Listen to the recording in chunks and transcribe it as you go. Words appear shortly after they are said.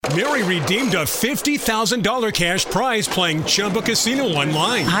Mary redeemed a $50,000 cash prize playing Chumba Casino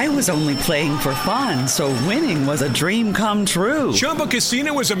online. I was only playing for fun, so winning was a dream come true. Chumba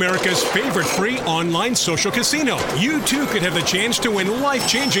Casino is America's favorite free online social casino. You, too, could have the chance to win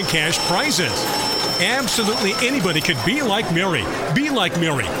life-changing cash prizes. Absolutely anybody could be like Mary. Be like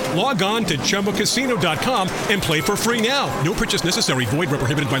Mary. Log on to ChumbaCasino.com and play for free now. No purchase necessary. Void where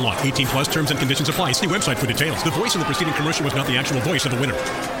prohibited by law. 18 plus terms and conditions apply. See website for details. The voice in the preceding commercial was not the actual voice of the winner.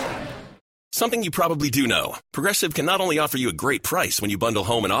 Something you probably do know. Progressive can not only offer you a great price when you bundle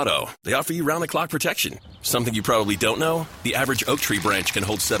home and auto, they offer you round-the-clock protection. Something you probably don't know, the average oak tree branch can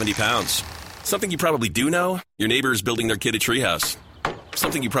hold 70 pounds. Something you probably do know, your neighbor is building their kid a treehouse.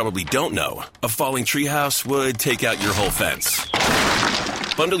 Something you probably don't know, a falling treehouse would take out your whole fence.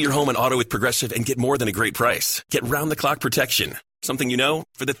 Bundle your home and auto with Progressive and get more than a great price. Get round-the-clock protection. Something you know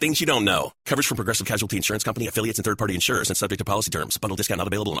for the things you don't know. Coverage from Progressive Casualty Insurance Company, affiliates, and third-party insurers and subject to policy terms. Bundle discount not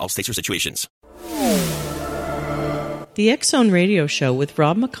available in all states or situations. The X-Zone Radio Show with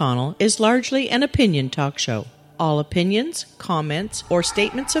Rob McConnell is largely an opinion talk show. All opinions, comments, or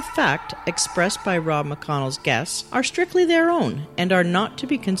statements of fact expressed by Rob McConnell's guests are strictly their own and are not to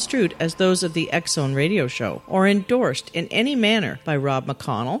be construed as those of the X-Zone Radio Show or endorsed in any manner by Rob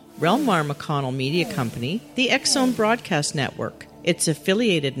McConnell, Relmar McConnell Media Company, the X-Zone Broadcast Network, its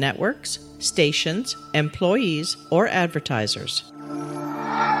affiliated networks, stations, employees, or advertisers.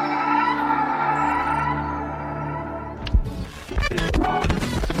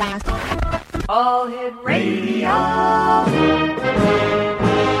 All Hit Radio.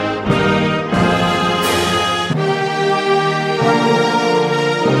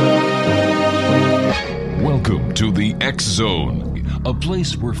 Welcome to the X Zone, a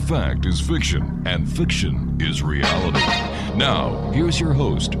place where fact is fiction and fiction is reality. Now, here's your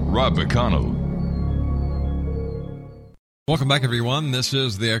host, Rob McConnell. Welcome back, everyone. This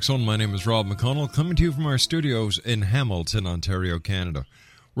is the X Zone. My name is Rob McConnell, coming to you from our studios in Hamilton, Ontario, Canada.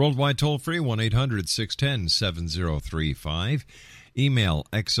 Worldwide toll-free, 1-800-610-7035. Email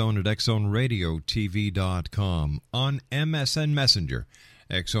xzone@xzoneradiotv.com. On MSN Messenger,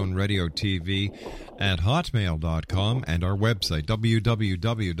 xzoneradiotv@hotmail.com. And our website,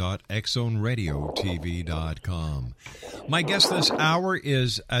 www.xzoneradiotv.com. My guest this hour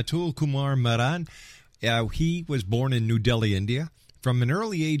is Atul Kumar Mehra. He was born in New Delhi, India. From an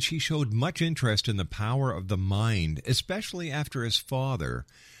early age, he showed much interest in the power of the mind, especially after his father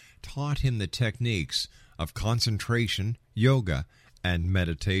taught him the techniques of concentration, yoga, and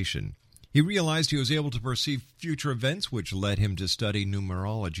meditation. He realized he was able to perceive future events, which led him to study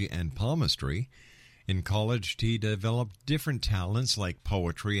numerology and palmistry. In college, he developed different talents like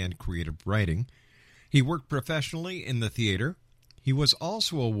poetry and creative writing. He worked professionally in the theater. He was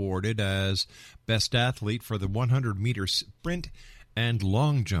also awarded as Best Athlete for the 100-meter sprint and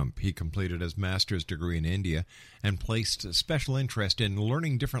long jump. He completed his master's degree in India and placed a special interest in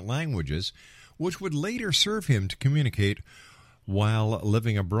learning different languages, which would later serve him to communicate while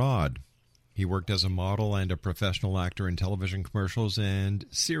living abroad. He worked as a model and a professional actor in television commercials and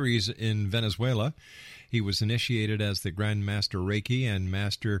series in Venezuela. He was initiated as the Grand Master Reiki and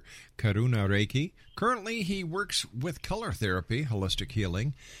Master Karuna Reiki. Currently, he works with color therapy, holistic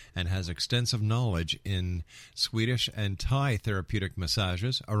healing, and has extensive knowledge in Swedish and Thai therapeutic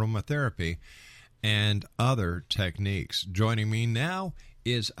massages, aromatherapy, and other techniques. Joining me now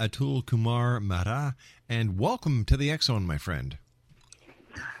is Atul Kumar Mehra, and welcome to the X-Zone, my friend.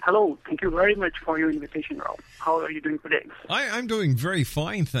 Hello. Thank you very much for your invitation, Rob. How are you doing today? I'm doing very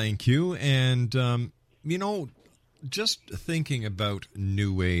fine, thank you. And, just thinking about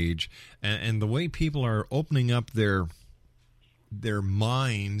New Age and the way people are opening up their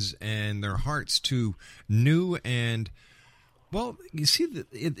minds and their hearts to new and, well, you see,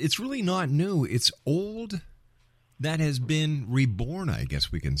 it's really not new. It's old that has been reborn, I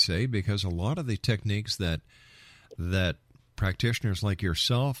guess we can say, because a lot of the techniques that practitioners like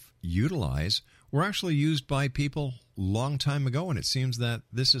yourself utilize were actually used by people long time ago, and it seems that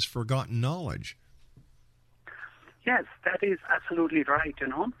this is forgotten knowledge. Yes, that is absolutely right,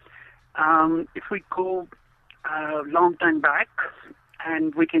 If we go a long time back,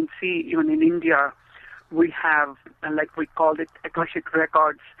 and we can see even in India, we have, like we called it, Akashic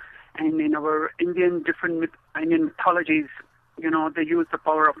records, and in our Indian mythologies, they use the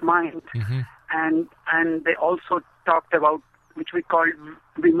power of mind, and they also talked about, which we call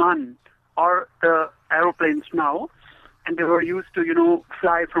Viman, or the aeroplanes now, and they were used to,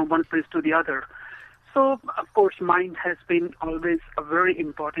 fly from one place to the other. So, of course, mind has been always a very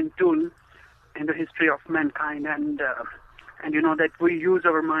important tool in the history of mankind, and that we use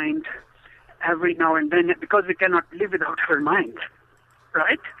our mind every now and then, because we cannot live without our mind,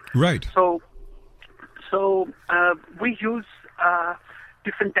 right? Right. So we use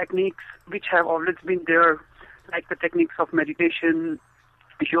different techniques which have always been there, like the techniques of meditation,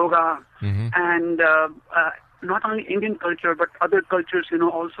 yoga, and not only Indian culture but other cultures,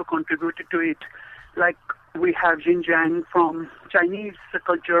 also contributed to it. Like we have Yin Yang from Chinese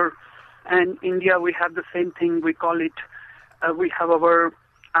culture, and India we have the same thing. We call it. We have our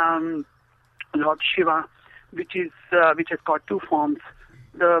Lord Shiva, which has got two forms,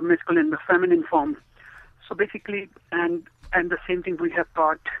 the masculine and the feminine form. So basically, and the same thing we have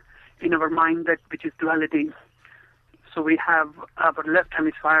got in our mind, which is duality. So we have our left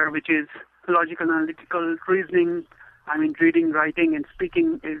hemisphere, which is logical, analytical, reasoning. I mean, reading, writing, and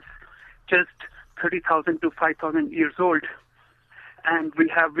speaking is just 30,000 to 5,000 years old. And we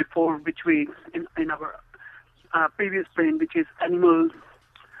have before, which we, in our previous brain, which is animal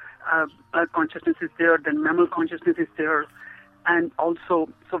consciousness is there, then mammal consciousness is there. And also,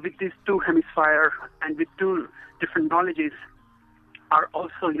 so with these two hemispheres and with two different knowledges are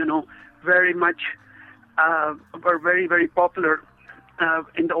also, very much, were very, very popular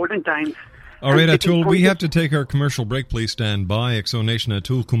in the olden times. All right, Atul, we have to take our commercial break. Please stand by. Exonation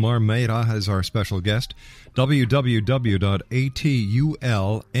Atul Kumar Mehra is our special guest.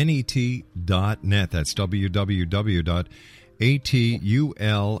 www.atulnet.net. That's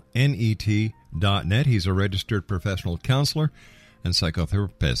www.atulnet.net. He's a registered professional counselor and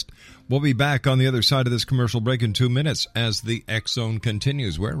psychotherapist. We'll be back on the other side of this commercial break in 2 minutes as the X Zone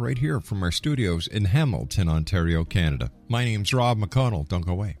continues. We're right here from our studios in Hamilton, Ontario, Canada. My name's Rob McConnell. Don't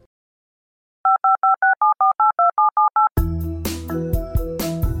go away.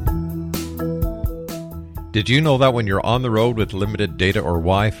 Did you know that when you're on the road with limited data or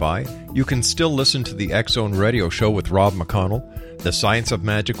Wi-Fi, you can still listen to the X Zone radio show with Rob McConnell, The Science of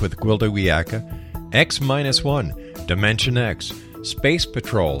Magic with Gwilda Wiyaka, X-1, Dimension X, Space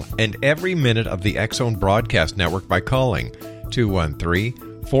Patrol, and every minute of the X Zone broadcast network by calling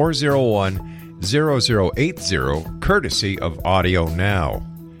 213-401-0080, courtesy of Audio Now.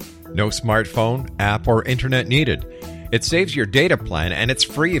 No smartphone, app, or internet needed. It saves your data plan, and it's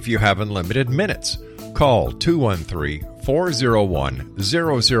free if you have unlimited minutes. Call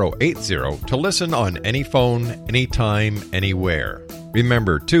 213-401-0080 to listen on any phone, anytime, anywhere.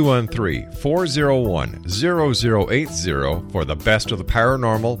 Remember 213-401-0080 for the best of the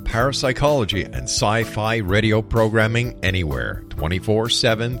paranormal, parapsychology, and sci-fi radio programming anywhere,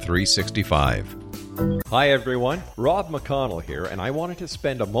 24/7, 365. Hi everyone, Rob McConnell here, and I wanted to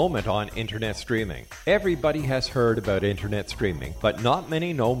spend a moment on internet streaming. Everybody has heard about internet streaming, but not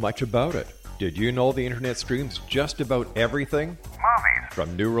many know much about it. Did you know the internet streams just about everything? Movies.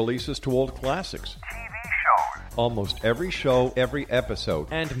 From new releases to old classics. TV shows. Almost every show, every episode,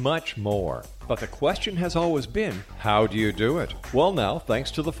 and much more. But the question has always been, how do you do it? Well now, thanks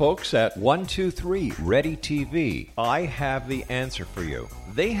to the folks at 123 Ready TV, I have the answer for you.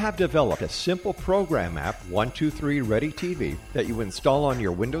 They have developed a simple program app, 123 Ready TV, that you install on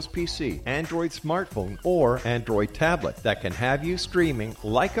your Windows PC, Android smartphone, or Android tablet that can have you streaming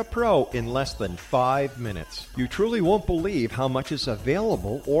like a pro in less than 5 minutes. You truly won't believe how much is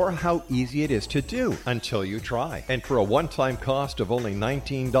available or how easy it is to do until you try. And for a one-time cost of only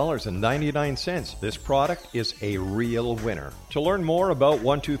 $19.99, this product is a real winner. To learn more about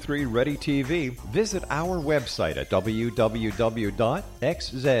 123 Ready TV, visit our website at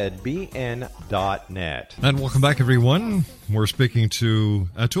www.xzbn.net. And welcome back, everyone. We're speaking to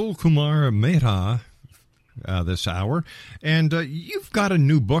Atul Kumar Mehra this hour. And you've got a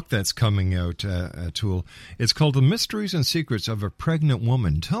new book that's coming out, Atul. It's called The Mysteries and Secrets of a Pregnant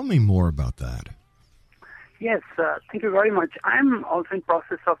Woman. Tell me more about that. Yes, thank you very much. I'm also in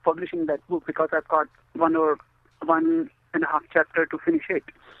process of publishing that book because I've got 1.5 chapter to finish it.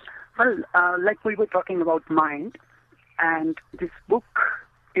 Well, like we were talking about mind, and this book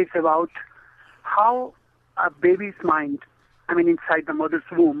is about how a baby's mind, inside the mother's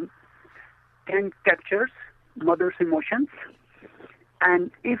womb, can capture mother's emotions, and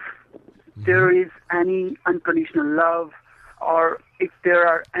if there is any unconditional love or if there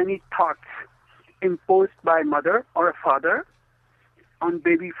are any thoughts imposed by mother or a father on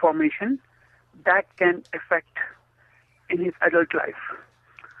baby formation, that can affect in his adult life.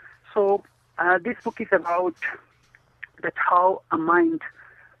 So this book is about that how a mind,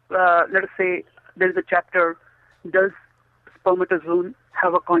 let us say there is a chapter, does spermatozoon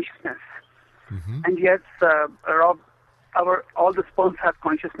have a consciousness? Mm-hmm. And yes, Rob, all the sperms have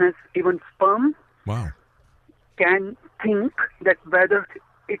consciousness. Even sperm can think that whether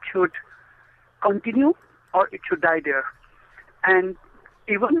it should continue or it should die there. And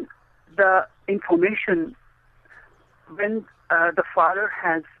even the information when the father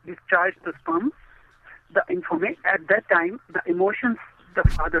has discharged the sperm, at that time, the emotions the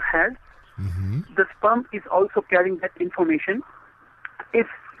father has, the sperm is also carrying that information. If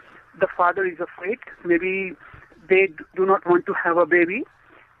the father is afraid, maybe they do not want to have a baby,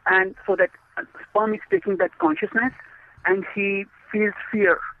 and so that sperm is taking that consciousness, and he feels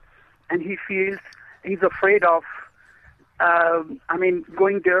fear, and he's afraid of,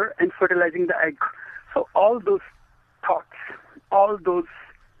 going there and fertilizing the egg. So all those thoughts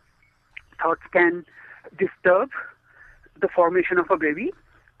can disturb the formation of a baby,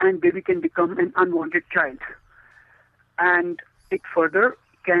 and baby can become an unwanted child. And it further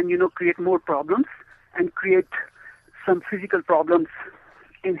can, create more problems and create some physical problems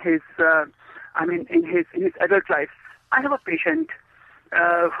in his adult life. I have a patient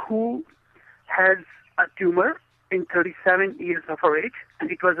who has a tumor in 37 years of her age,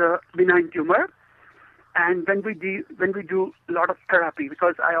 and it was a benign tumor. And when we do a lot of therapy,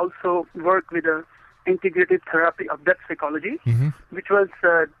 because I also work with a integrative therapy of depth psychology, which was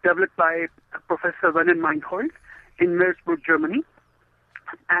developed by Professor Vernon Meinhold in Meersburg, Germany.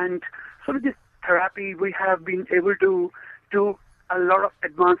 And so with this therapy, we have been able to do a lot of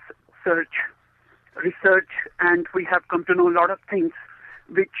advanced research, and we have come to know a lot of things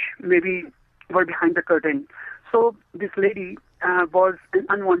which maybe were behind the curtain. So this lady was an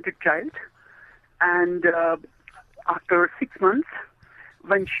unwanted child, and after 6 months,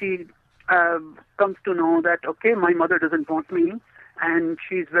 when she comes to know that, okay, my mother doesn't want me, and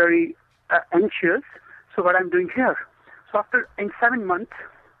she's very anxious, so what I'm doing here? So in 7 months,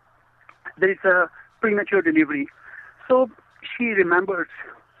 there is a premature delivery. So she remembers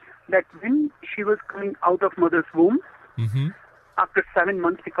that when she was coming out of mother's womb, after 7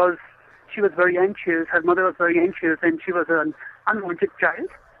 months, because she was very anxious, her mother was very anxious, and she was an unwanted child,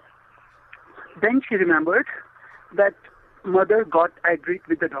 then she remembered that mother got agreed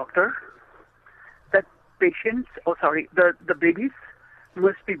with the doctor that the babies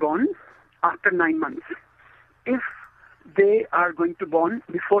must be born after 9 months. If they are going to born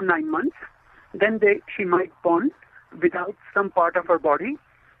before 9 months, then she might born without some part of her body,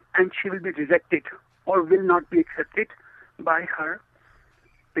 and she will be rejected or will not be accepted by her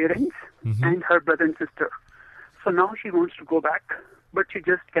parents and her brother and sister. So now she wants to go back, but she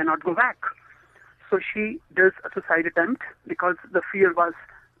just cannot go back. So she does a suicide attempt because the fear was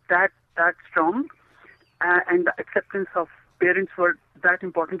that strong, and the acceptance of parents were that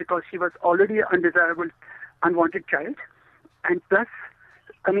important because she was already an undesirable, unwanted child, and plus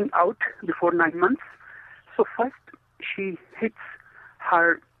coming out before 9 months. So first she hits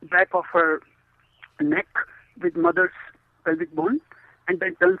her back of her neck with mother's pelvic bone, and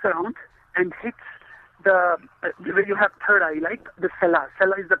then turns around and hits where you have third eye, like the sella.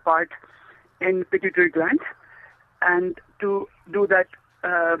 Sella is the part in pituitary gland, and to do that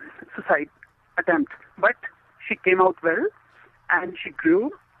suicide attempt. But she came out well, and she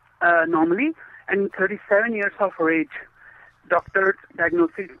grew normally, and 37 years of her age, doctor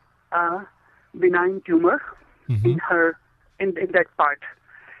diagnosed a benign tumor in that part.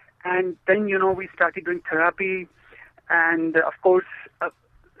 And then, we started doing therapy, and of course,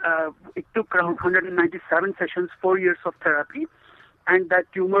 it took around 197 sessions, 4 years of therapy, and that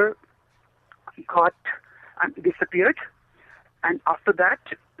tumor got disappeared. And after that,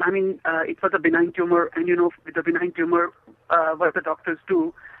 it was a benign tumor, and with the benign tumor, what the doctors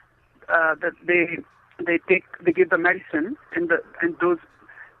do, that they give the medicine, and those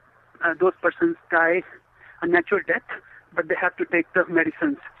persons die a natural death, but they have to take the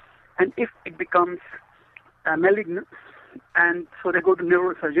medicines. And if it becomes malignant, and so they go to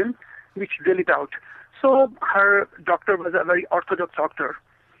neurosurgeon, which drill it out. So her doctor was a very orthodox doctor.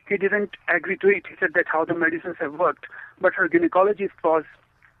 He didn't agree to it. He said that how the medicines have worked. But her gynecologist was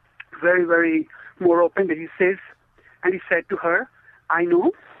very, very more open. He says, and he said to her, I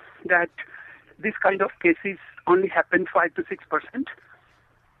know that this kind of cases only happen 5 to 6%,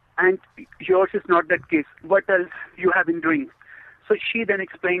 and yours is not that case. What else you have been doing? So she then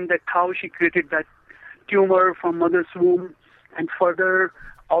explained that how she created that tumor from mother's womb, and further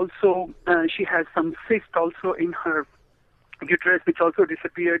also she has some cyst also in her uterus which also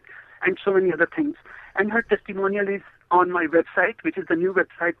disappeared, and so many other things. And her testimonial is on my website, which is the new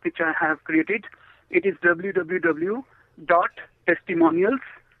website which I have created. It is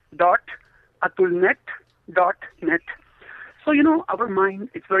www.testimonials.atulnet.net. So, our mind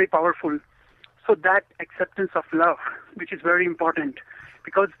is very powerful. So that acceptance of love, which is very important,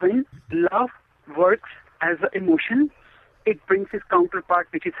 because when love works as an emotion, it brings its counterpart,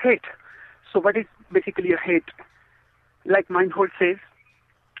 which is hate. So what is basically a hate? Like Meinhold says,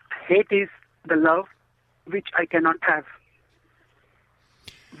 hate is the love which I cannot have.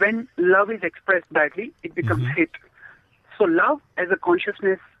 When love is expressed badly, it becomes hate. So love as a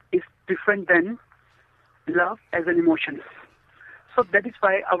consciousness is different than love as an emotion. So that is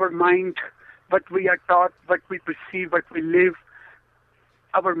why our mind, what we are taught, what we perceive, what we live,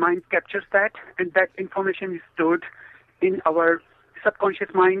 our mind captures that, and that information is stored in our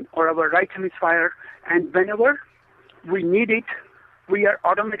subconscious mind or our right hemisphere, and whenever we need it, we are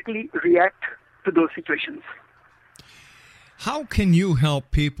automatically react to those situations. How can you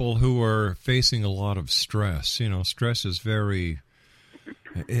help people who are facing a lot of stress? You know, stress is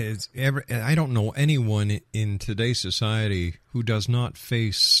I don't know anyone in today's society who does not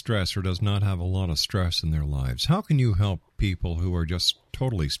face stress or does not have a lot of stress in their lives. How can you help people who are just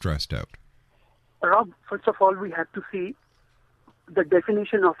totally stressed out? Rob, first of all, we have to see the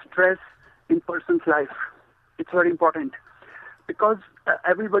definition of stress in person's life. It's very important because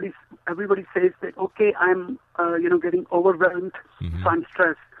everybody says that, okay, I'm getting overwhelmed, so I'm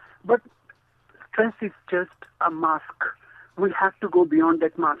stressed. But stress is just a mask. We have to go beyond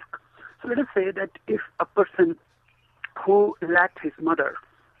that mask. So let us say that if a person who lacked his mother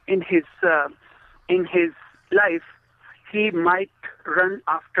in his life, he might run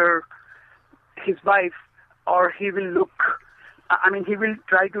after his wife, or he will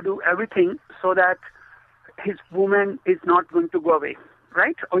try to do everything so that his woman is not going to go away,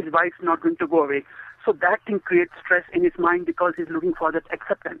 right? Or his wife is not going to go away. So that thing creates stress in his mind because he's looking for that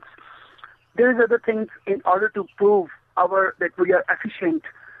acceptance. There is other things. In order to prove that we are efficient,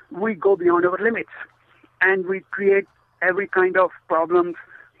 we go beyond our limits, and we create every kind of problems.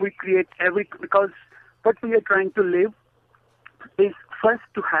 We create because what we are trying to live is first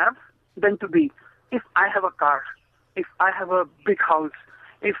to have, then to be. If I have a car, if I have a big house,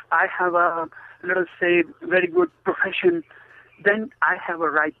 if I have a, let us say, very good profession, then I have a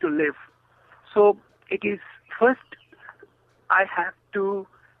right to live. So it is first I have to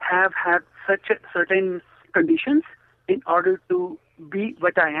have had certain conditions in order to be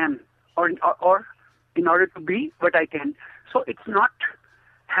what I am, or in order to be what I can. So it's not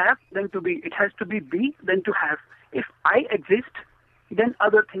have, then to be. It has to be, then to have. If I exist, then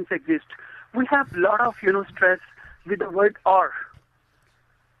other things exist. We have a lot of, stress with the word or.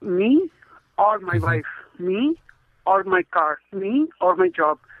 Me or my wife. Me or my car. Me or my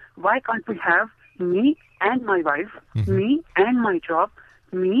job. Why can't we have me and my wife, me and my job,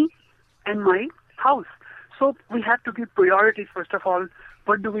 me and my house? So we have to give priorities, first of all.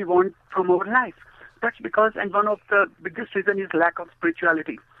 What do we want from our life? That's because, and one of the biggest reasons is lack of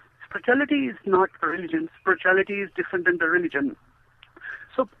spirituality. Spirituality is not religion. Spirituality is different than the religion.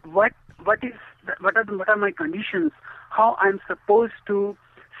 So what are my conditions? How I'm supposed to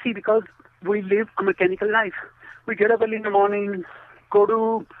see? Because we live a mechanical life. We get up early in the morning, go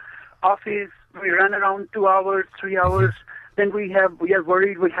to office, we run around 2 hours, 3 hours. Then we are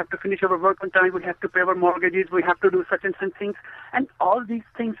worried, we have to finish our work on time, we have to pay our mortgages, we have to do such and such things. And all these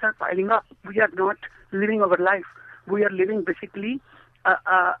things are piling up. We are not living our life. We are living basically a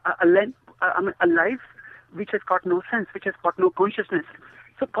life which has got no sense, which has got no consciousness.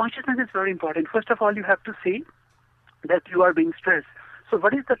 So consciousness is very important. First of all, you have to see that you are being stressed. So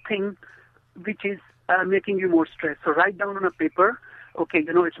what is the thing which is making you more stressed? So write down on a paper, okay,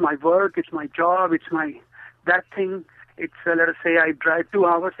 it's my work, it's my job, it's that thing. It's, let us say, I drive 2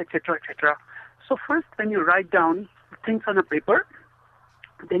 hours, etc., etc. So first, when you write down things on a paper,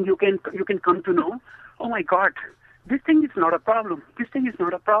 then you can come to know, oh my God, this thing is not a problem. This thing is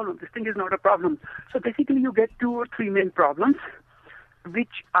not a problem. This thing is not a problem. So basically, you get 2 or 3 main problems,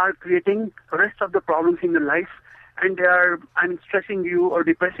 which are creating the rest of the problems in your life, and they are stressing you or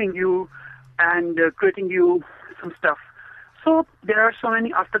depressing you, and creating you some stuff. So there are so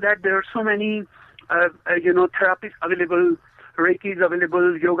many. After that, there are so many. Therapies available, Reiki is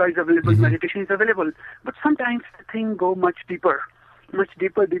available, yoga is available, meditation is available. But sometimes the thing go much deeper to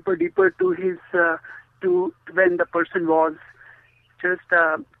when the person was just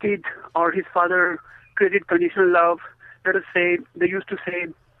a kid, or his father created conditional love. Let us say, they used to say,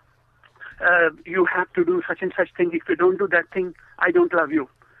 you have to do such and such thing. If you don't do that thing, I don't love you.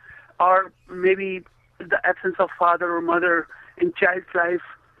 Or maybe the absence of father or mother in child's life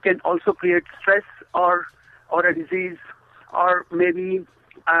can also create stress or a disease, or maybe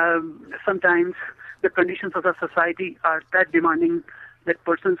sometimes the conditions of the society are that demanding that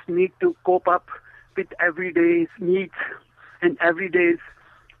persons need to cope up with everyday's needs and everyday's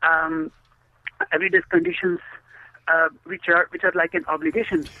conditions, which are like an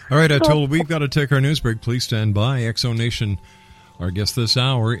obligation. All right, Atul, we've got to take our news break. Please stand by. Exo Nation, our guest this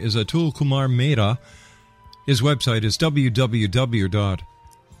hour is Atul Kumar Mehra. His website is www.exonation.com.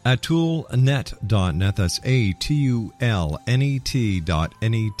 atulnet.net. That's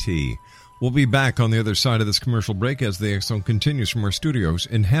ATULNET.net. We'll be back on the other side of this commercial break as the X Zone continues from our studios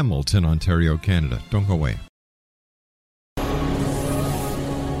in Hamilton, Ontario, Canada. Don't go away.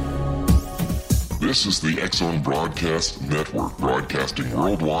 This is the X Zone Broadcast Network, broadcasting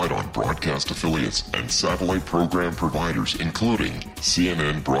worldwide on broadcast affiliates and satellite program providers, including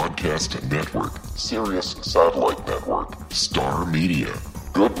CNN Broadcast Network, Sirius Satellite Network, Star Media,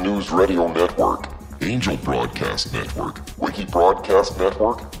 Good News Radio Network, Angel Broadcast Network, Wiki Broadcast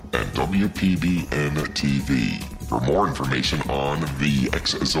Network, and WPBN TV. For more information on the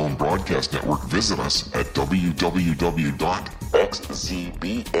X Zone Broadcast Network, visit us at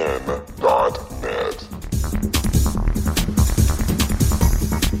www.xzbn.net.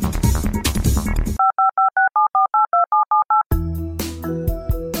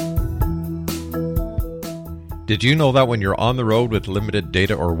 Did you know that when you're on the road with limited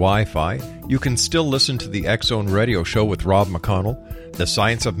data or Wi-Fi, you can still listen to the X Zone Radio Show with Rob McConnell, The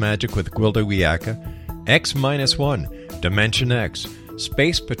Science of Magic with Gwilda Wiyaka, X-1, Dimension X,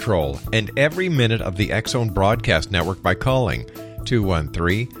 Space Patrol, and every minute of the X Zone Broadcast Network by calling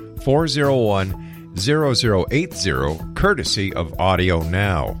 213-401-0080, courtesy of Audio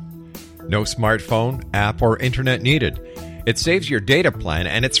Now. No smartphone, app, or internet needed. It saves your data plan,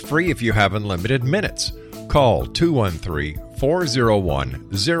 and it's free if you have unlimited minutes. Call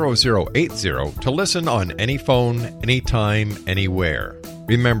 213-401-0080 to listen on any phone, anytime, anywhere.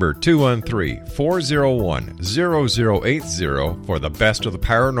 Remember, 213-401-0080 for the best of the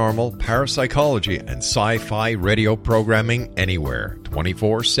paranormal, parapsychology, and sci-fi radio programming anywhere,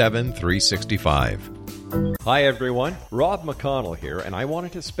 24/7, 365. Hi everyone, Rob McConnell here, and I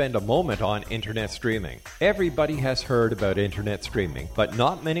wanted to spend a moment on internet streaming. Everybody has heard about internet streaming, but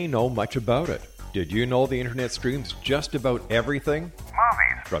not many know much about it. Did you know the internet streams just about everything?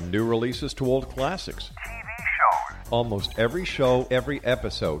 Movies. From new releases to old classics. TV shows. Almost every show, every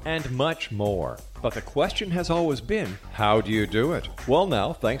episode, and much more. But the question has always been, how do you do it? Well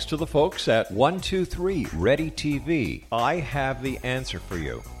now, thanks to the folks at 123 Ready TV, I have the answer for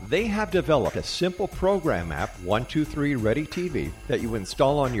you. They have developed a simple program app, 123 Ready TV, that you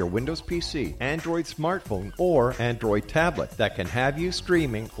install on your Windows PC, Android smartphone, or Android tablet that can have you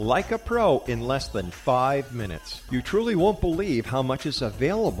streaming like a pro in less than 5 minutes. You truly won't believe how much is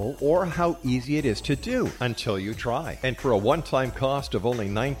available or how easy it is to do until you try. And for a one-time cost of only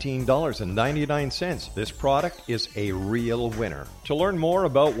 $19.99, this product is a real winner. To learn more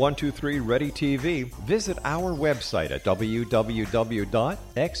about 123 Ready TV, visit our website at www.xzbn.net.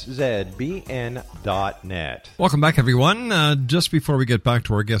 Welcome back, everyone. Just before we get back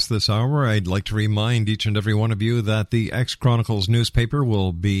to our guest this hour, I'd like to remind each and every one of you that the X Chronicles newspaper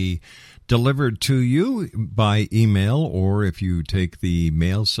will be delivered to you by email, or if you take the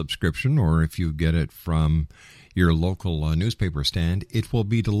mail subscription, or if you get it from your local newspaper stand, it will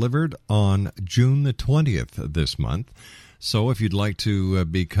be delivered on June the 20th this month. So if you'd like to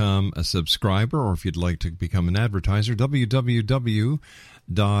become a subscriber, or if you'd like to become an advertiser,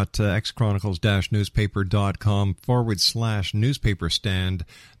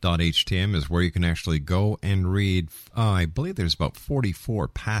 www.xchronicles-newspaper.com/newspaperstand.htm is where you can actually go and read, I believe there's about 44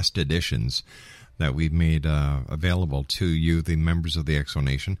 past editions that we've made available to you, the members of the Exo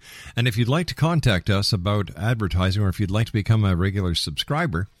Nation. And if you'd like to contact us about advertising, or if you'd like to become a regular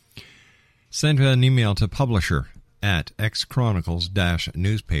subscriber, send an email to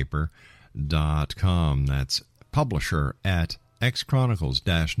publisher@xchronicles-newspaper.com. That's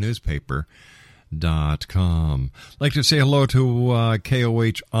publisher@xchronicles-newspaper.com. I'd like to say hello to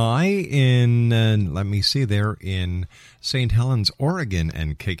KOHI in, let me see, there in St. Helens, Oregon,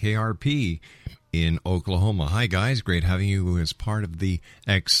 and KKRP in Oklahoma. Hi, guys. Great having you as part of the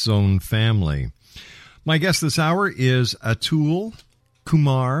X Zone family. My guest this hour is Atul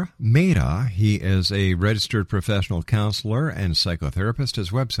Kumar Mehra. He is a registered professional counselor and psychotherapist.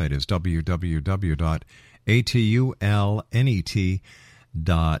 His website is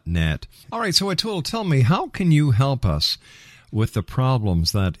www.atulnet.net. All right, so Atul, tell me, how can you help us with the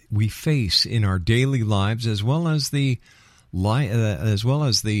problems that we face in our daily lives, as well as the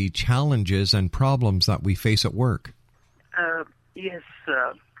challenges and problems that we face at work? Yes,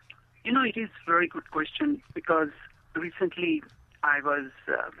 it is a very good question, because recently I was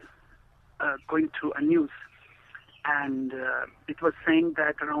going through a news, and it was saying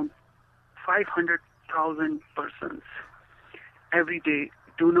that around 500,000 persons every day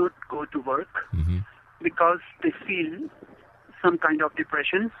do not go to work because they feel some kind of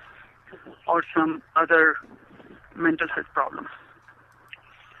depression or some other mental health problem.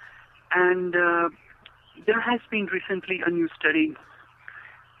 And there has been recently a new study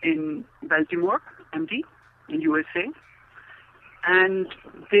in Baltimore, MD, in USA, and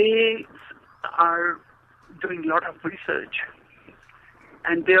they are doing a lot of research,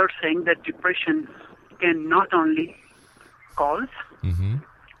 and they are saying that depression can not only cause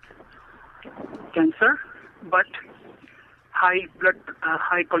cancer, but high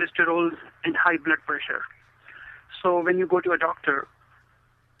cholesterol and high blood pressure. So when you go to a doctor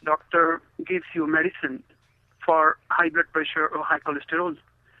gives you medicine for high blood pressure or high cholesterol,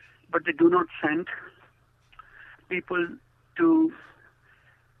 but they do not send people to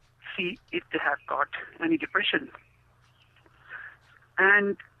see if they have got any depression.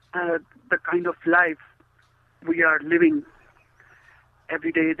 And the kind of life we are living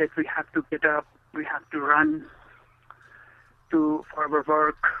every day, that we have to get up, we have to run for our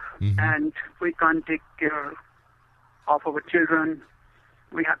work, and we can't take care of our children,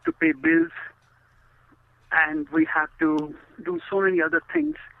 we have to pay bills, and we have to do so many other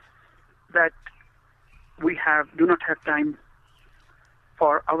things that we do not have time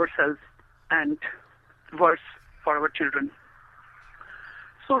for ourselves, and worse, for our children.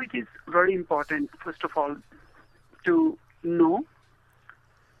 So it is very important, first of all, to know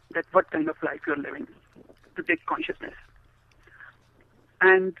that what kind of life you're living, to take consciousness.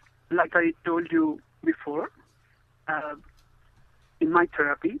 And like I told you before, in my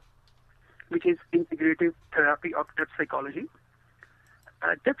therapy, which is integrative therapy of depth psychology,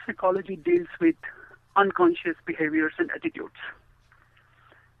 depth psychology deals with unconscious behaviors and attitudes.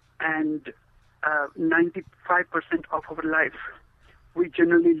 And 95% of our life, we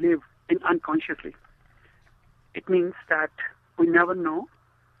generally live in unconsciously. It means that we never know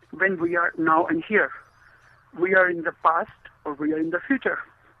when we are now and here. We are in the past or we are in the future.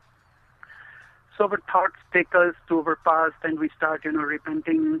 So our thoughts take us to our past, and we start,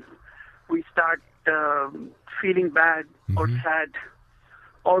 repenting. We start feeling bad or sad,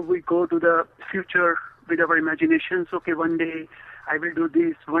 or we go to the future with our imaginations. Okay, one day I will do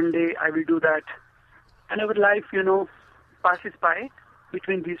this, one day I will do that. And our life, passes by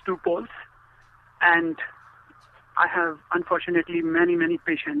between these two poles. And I have, unfortunately, many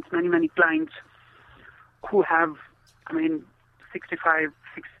patients, many clients who have, 65,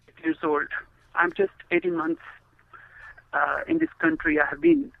 60 years old. I'm just 18 months in this country I have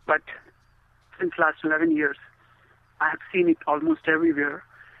been, but since last 11 years, I have seen it almost everywhere,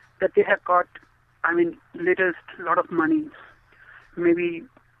 that they have got, latest lot of money, maybe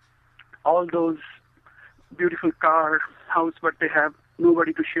all those beautiful car, house, but they have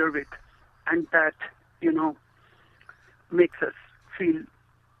nobody to share with. And that, makes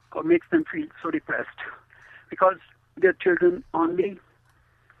them feel so depressed, because their children only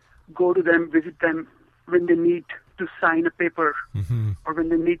go to them, visit them when they need to sign a paper, or when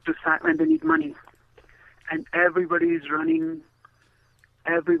they need money. And everybody is running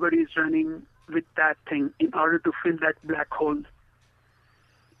with that thing in order to fill that black hole,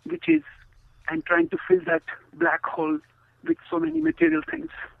 and trying to fill that black hole with so many material things.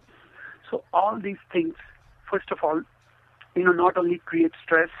 So all these things, first of all, not only create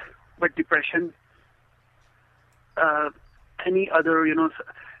stress, but depression, any other,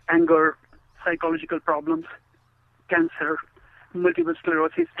 anger, psychological problems, cancer, multiple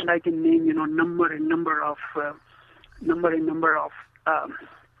sclerosis, and I can name, number and number of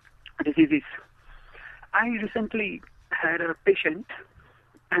diseases. I recently had a patient,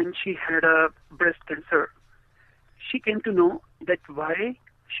 and she had a breast cancer. She came to know that why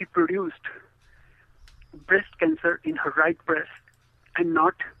she produced breast cancer in her right breast and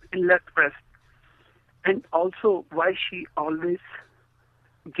not in left breast, and also why she always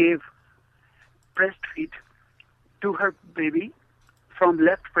gave breastfeed to her baby from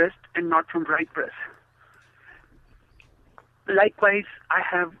left breast and not from right breast. Likewise, I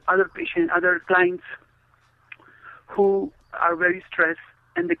have other clients who are very stressed,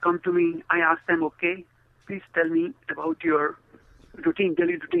 and they come to me. I ask them, okay, please tell me about your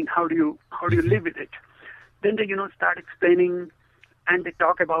daily routine. How do you live with it? Then they, start explaining, and they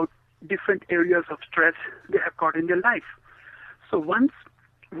talk about different areas of stress they have got in their life. So once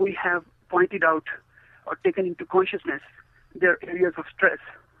we have pointed out or taken into consciousness their areas of stress,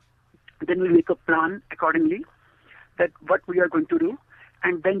 then we make a plan accordingly, that what we are going to do,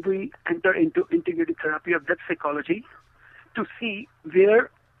 and then we enter into integrated therapy of depth psychology to see where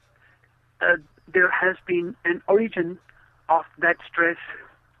there has been an origin of that stress,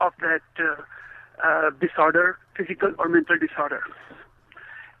 of that disorder, physical or mental disorder.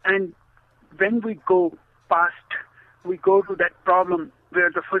 And when we go to that problem where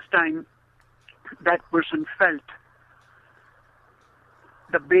the first time that person felt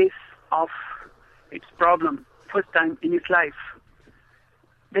the base of its problem, first time in his life,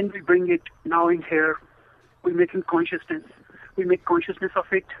 Then we bring it now in here. We make it consciousness. We make consciousness of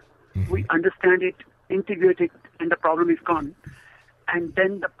it. We understand it, integrate it, and the problem is gone. And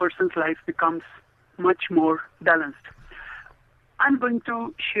then the person's life becomes much more balanced. I'm going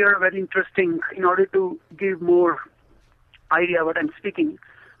to share very interesting, in order to give more idea what I'm speaking,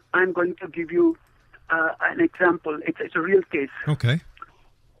 I'm going to give you an example. It's a real case. Okay.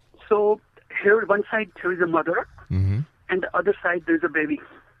 So here, one side, there is a mother, and the other side, there is a baby.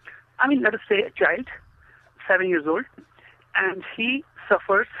 I mean, let us say a child, 7 years old, and he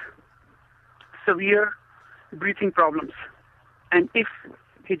suffers severe breathing problems. And if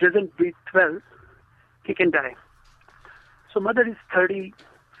he doesn't breathe well, he can die. So mother is 30,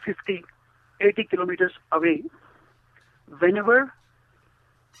 50, 80 kilometers away. Whenever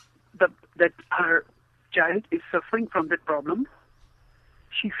that her child is suffering from that problem,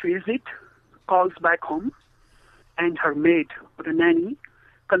 she feels it, calls back home, and her maid or the nanny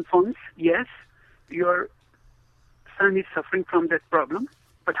confirms, yes, your son is suffering from that problem,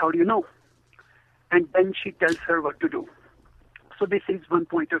 but how do you know? And then she tells her what to do. So this is one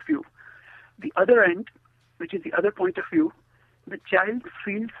point of view. The other end, which is the other point of view, the child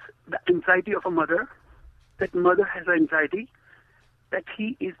feels the anxiety of a mother, that mother has anxiety, that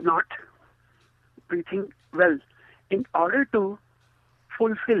he is not breathing well. In order to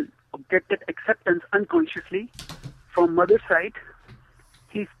fulfill or get that acceptance unconsciously from mother's side,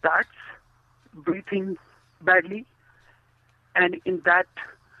 he starts breathing badly, and in that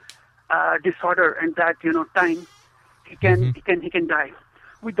disorder and that time, he can die.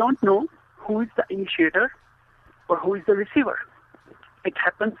 We don't know who is the initiator or who is the receiver. It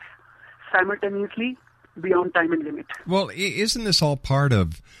happens simultaneously beyond time and limit. Well, isn't this all part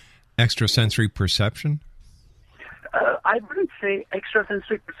of extrasensory perception? I wouldn't say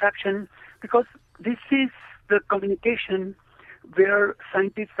extrasensory perception, because this is the communication where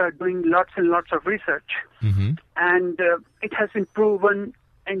scientists are doing lots and lots of research, and it has been proven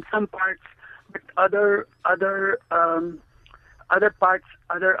in some parts, but other parts,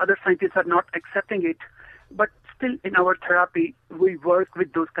 other scientists are not accepting it. But still, in our therapy, we work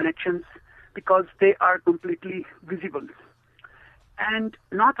with those connections because they are completely visible. And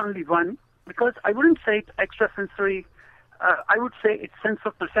not only one, because I wouldn't say it's extrasensory, I would say it's sense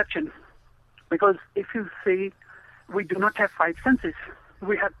of perception. Because if you say we do not have 5 senses,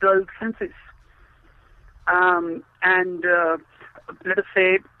 we have 12 senses. And let us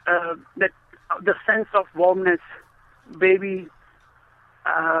say that the sense of warmness baby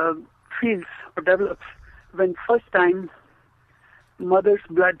feels or develops when first time mother's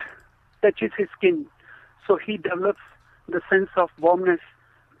blood touches his skin. So he develops the sense of warmness,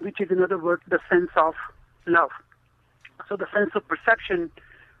 which is in other words the sense of love. So the sense of perception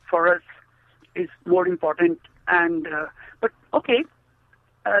for us is more important. And but okay,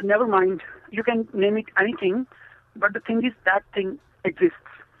 never mind. You can name it anything, but the thing is that thing exists,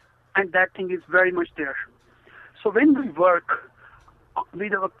 and that thing is very much there. So when we work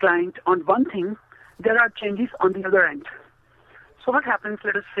with our client on one thing, there are changes on the other end. So what happens?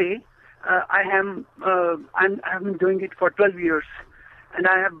 Let us say I have been doing it for 12 years, and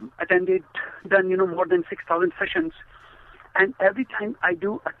I have done more than 6,000 sessions. And every time I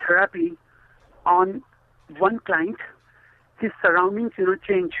do a therapy on one client, his surroundings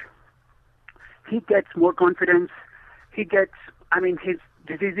change. He gets more confidence. He gets, his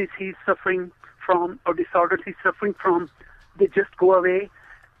diseases he's suffering from or disorders he's suffering from, they just go away,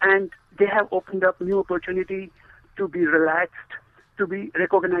 and they have opened up new opportunity to be relaxed, to be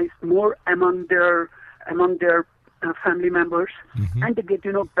recognized more among their family members, and they get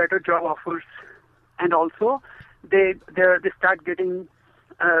better job offers, and also they start getting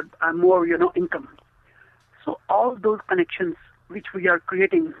more income. So all those connections which we are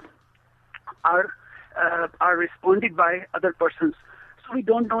creating are responded by other persons. So we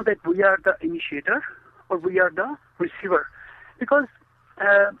don't know that we are the initiator or we are the receiver, because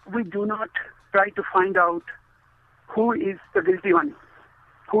we do not try to find out who is the guilty one,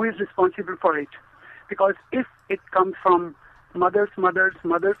 who is responsible for it. Because if it comes from mothers, so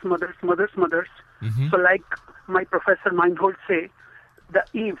like my Professor Meinhold say, the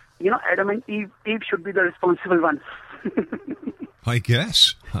Eve, Adam and Eve should be the responsible one. I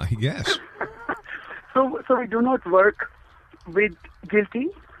guess. So we do not work with guilty,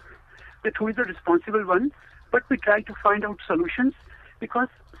 with who is the responsible one, but we try to find out solutions, because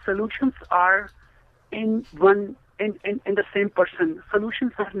solutions are in the same person.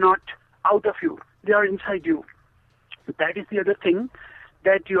 Solutions are not out of you, they are inside you. That is the other thing,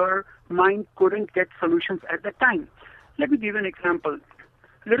 that your mind couldn't get solutions at that time. Let me give an example.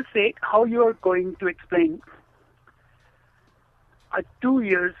 Let us say how you are going to explain a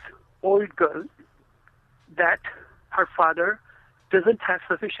 2-year-old girl that her father doesn't have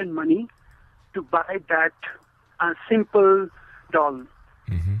sufficient money to buy that simple doll.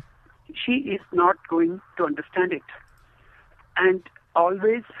 Mm-hmm. She is not going to understand it. And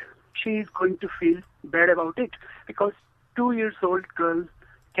always she is going to feel bad about it because 2-year-old girl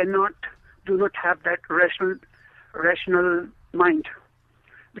do not have that rational mind.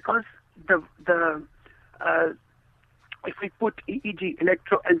 Because if we put EEG,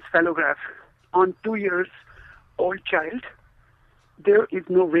 electroencephalograph, on 2-year-old child, there is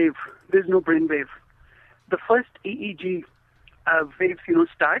no wave. There is no brain wave. The first EEG waves,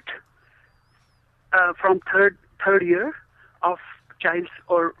 start from third year of child's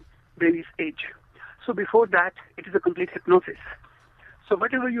or baby's age. So before that, it is a complete hypnosis. So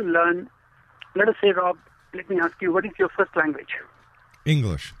whatever you learn, let us say, Rob, let me ask you, what is your first language?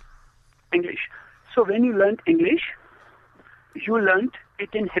 English. English. So when you learned English, you learned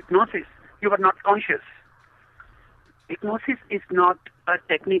it in hypnosis. You were not conscious. Hypnosis is not a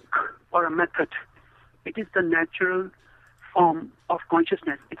technique or a method. It is the natural form of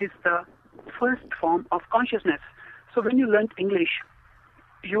consciousness. It is the first form of consciousness. So when you learned English,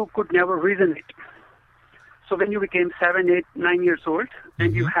 you could never reason it. So when you became 7, 8, 9 years old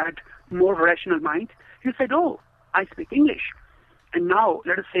and you had more rational mind, you said, oh, I speak English. And now,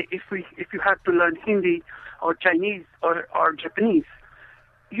 let us say, if you have to learn Hindi or Chinese or Japanese,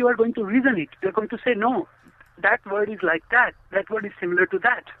 you are going to reason it. You're going to say, no, that word is like that. That word is similar to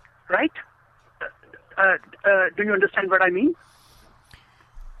that, right? Do you understand what I mean?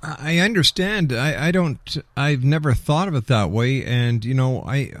 I understand. I've never thought of it that way. And,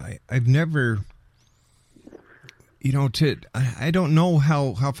 I've never, I don't know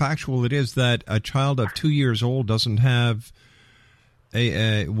how factual it is that a child of 2 years old doesn't have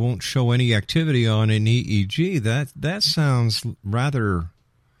won't show any activity on an EEG. That sounds rather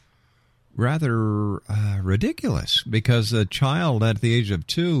ridiculous, because a child at the age of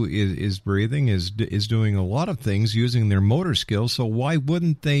 2 is breathing, is doing a lot of things, using their motor skills. So why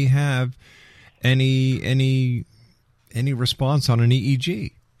wouldn't they have any response on an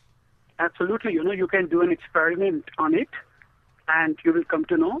EEG? Absolutely. You can do an experiment on it, and you will come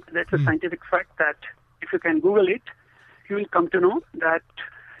to know. That's a scientific fact that if you can Google it, you will come to know that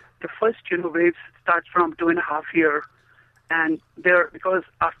the first waves start from 2.5 years. And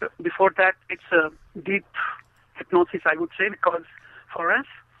before that, it's a deep hypnosis, I would say, because for us,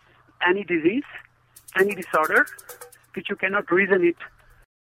 any disease, any disorder, which you cannot reason it.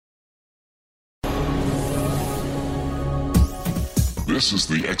 This is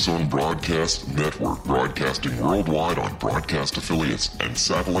the X-Zone Broadcast Network, broadcasting worldwide on broadcast affiliates and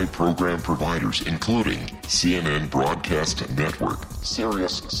satellite program providers, including CNN Broadcast Network,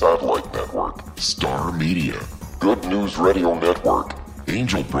 Sirius Satellite Network, Star Media, Good News Radio Network,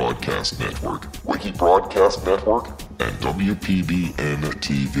 Angel Broadcast Network, Wiki Broadcast Network, and WPBN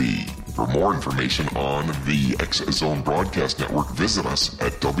TV. For more information on the X-Zone Broadcast Network, visit us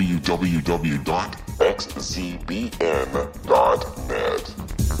at www.xzbn.net.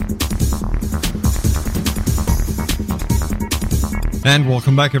 And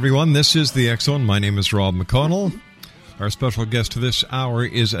welcome back, everyone. This is the X-Zone. My name is Rob McConnell. Our special guest this hour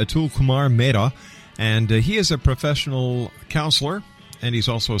is Atul Kumar Mehra, and he is a professional counselor, and he's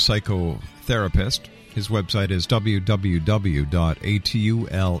also a psychotherapist. His website is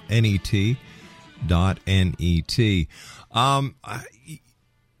www.atulnet.net.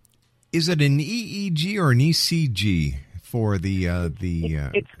 Is it an EEG or an ECG for the?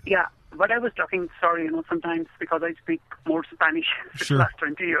 It's yeah. What I was talking. Sorry, sometimes because I speak more Spanish for the last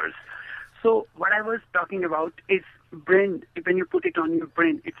 20 years. So what I was talking about is brain. When you put it on your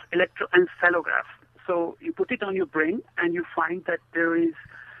brain, it's electroencephalograph. So you put it on your brain, and you find that there is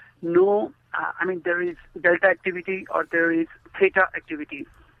no. There is delta activity or there is theta activity.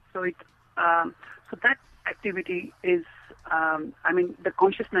 So so that activity is, the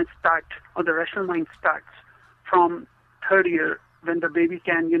consciousness starts, or the rational mind starts from third year, when the baby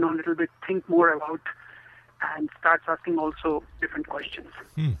can, a little bit think more about and starts asking also different questions.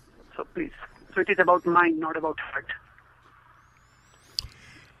 So please. So it is about mind, not about heart.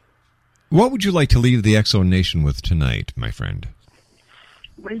 What would you like to leave the X-Zone Nation with tonight, my friend?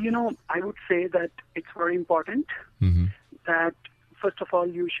 Well, I would say that it's very important that, first of all,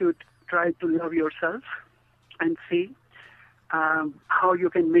 you should try to love yourself and see how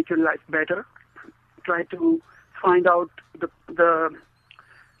you can make your life better. Try to find out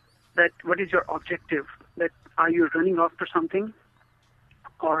that what is your objective. That are you running after something,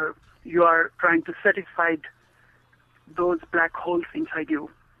 or you are trying to satisfy those black holes inside you.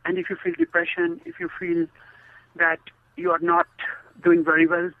 And if you feel depression, if you feel that you are not doing very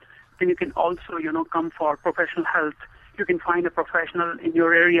well, then you can also, come for professional help. You can find a professional in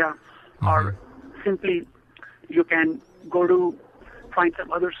your area, or simply you can go to find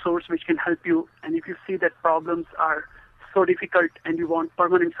some other source which can help you. And if you see that problems are so difficult and you want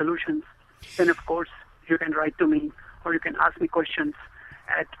permanent solutions, then of course you can write to me or you can ask me questions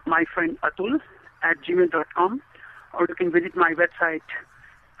at myfriendatul@gmail.com, or you can visit my website,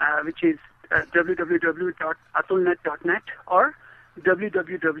 which is www.atulnet.net or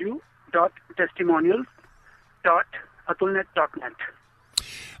www.testimonials.atulnet.net.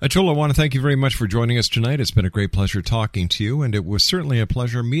 Atul, I want to thank you very much for joining us tonight. It's been a great pleasure talking to you, and it was certainly a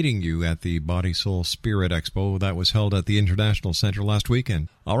pleasure meeting you at the Body, Soul, Spirit Expo that was held at the International Center last weekend.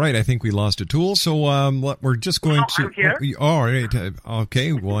 All right, I think we lost Atul, so we're just going to... I'm here. All right,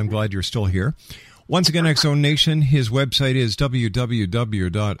 okay, well, I'm glad you're still here. Once again, X-Zone Nation, his website is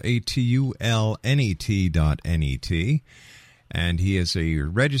www.atulnet.net, and he is a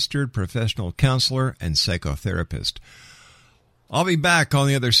registered professional counselor and psychotherapist. I'll be back on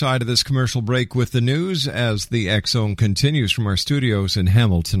the other side of this commercial break with the news as the X-Zone continues from our studios in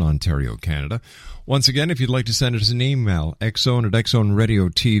Hamilton, Ontario, Canada. Once again, if you'd like to send us an email,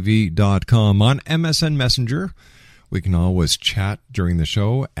 xzone@xzoneradiotv.com. On MSN Messenger, we can always chat during the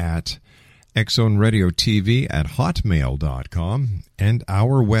show at xzoneradiotv@hotmail.com, and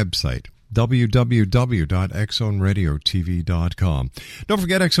our website, www.xzoneradiotv.com. Don't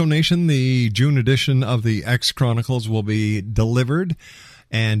forget, X-Zone Nation, the June edition of the X Chronicles will be delivered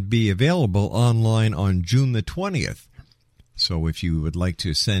and be available online on June the 20th. So if you would like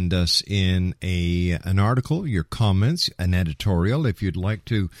to send us in an article, your comments, an editorial, if you'd like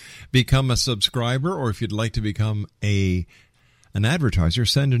to become a subscriber, or if you'd like to become an advertiser,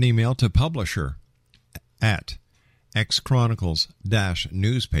 send an email to publisher at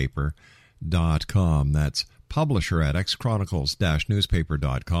xchronicles-newspaper.com. That's publisher at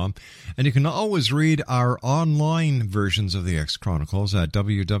xchronicles-newspaper.com. And you can always read our online versions of the X Chronicles at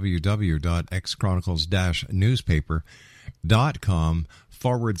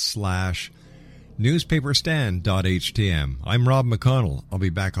www.xchronicles-newspaper.com/newspaperstand.htm. I'm Rob McConnell. I'll be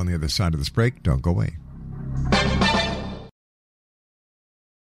back on the other side of this break. Don't go away.